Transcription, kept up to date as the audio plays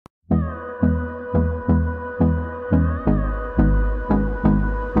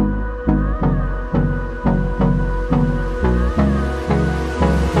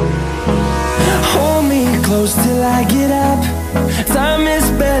close till I get up. Time is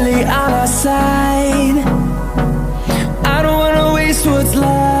barely on our side. I don't wanna waste what's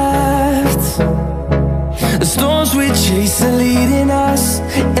left. The storms we chase are leading us,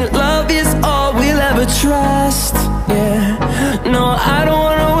 and love is all we'll ever trust. Yeah, no, I don't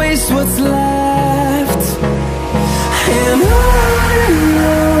wanna waste what's left. And on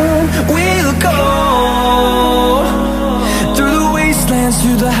we'll go, through the wastelands,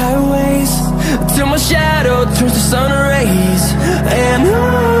 through the highways, till my shadow turns to sun rays. And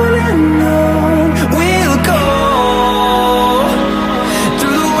on we'll go,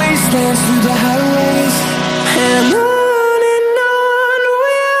 through the wastelands, through the highways, and on we'll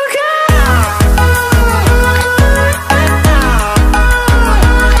go.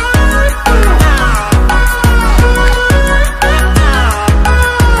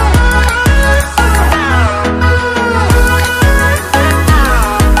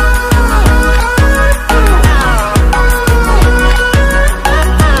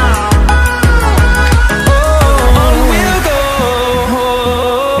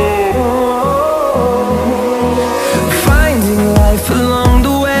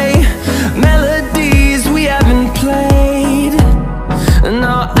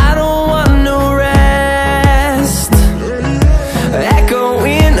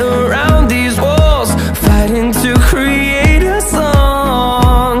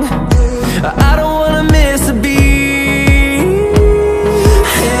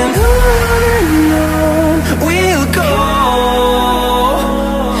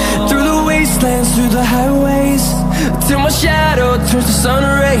 Through the highways, till my shadow turns to sun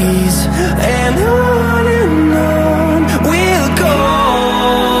rays. And on we'll go,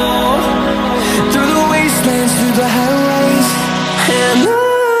 through the wastelands, through the highways, and on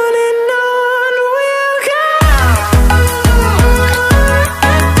we'll go.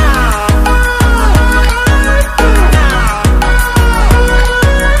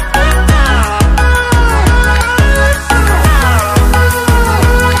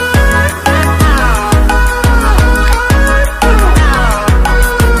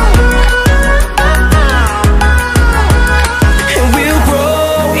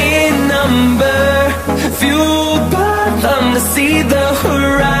 See the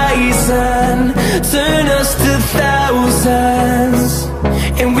horizon, turn us to thousands,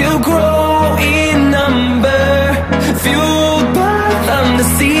 and we'll grow in number, fueled by them. To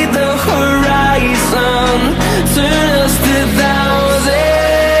see the horizon, turn us to thousands,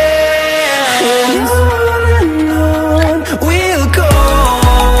 and on we'll go,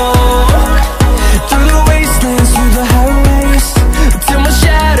 through the wastelands, through the highways, till my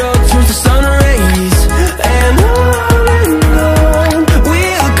shadow turns to sun rays. And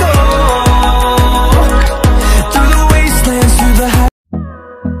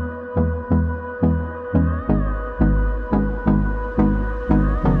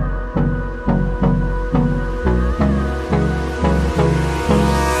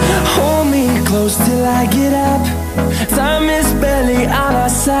close till I get up. Time is barely on our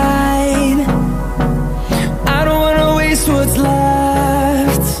side. I don't wanna waste what's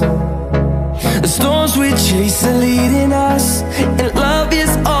left. The storms we chase are leading us, and love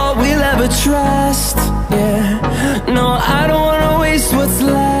is all we'll ever trust. Yeah, no, I don't wanna waste what's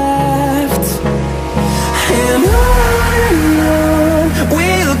left. And on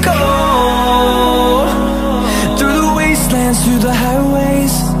we'll go, through the wastelands, through the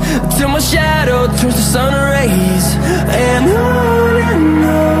highways, till my shadow turns to sun rays. And on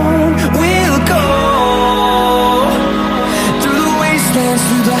we'll go, through the wastelands,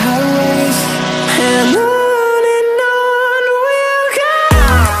 through the highways, and on we'll go.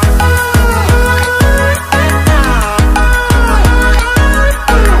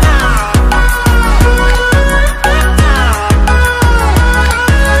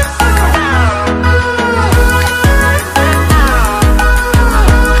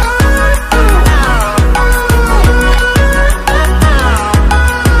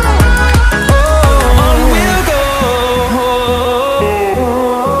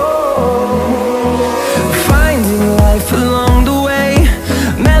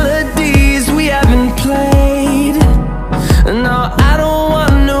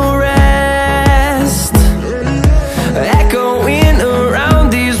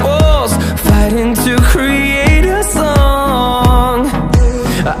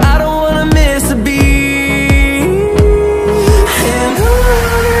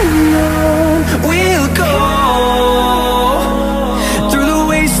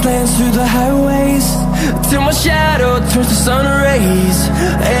 turns to sun rays,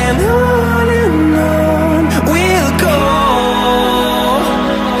 and on we'll go,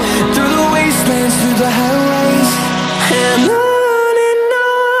 through the wastelands, through the highways.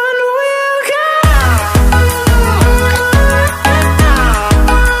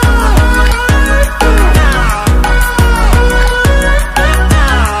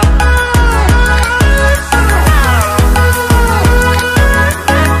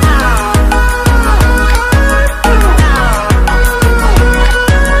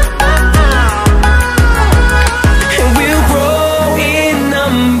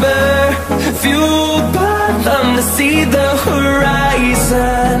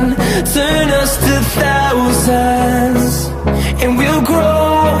 just a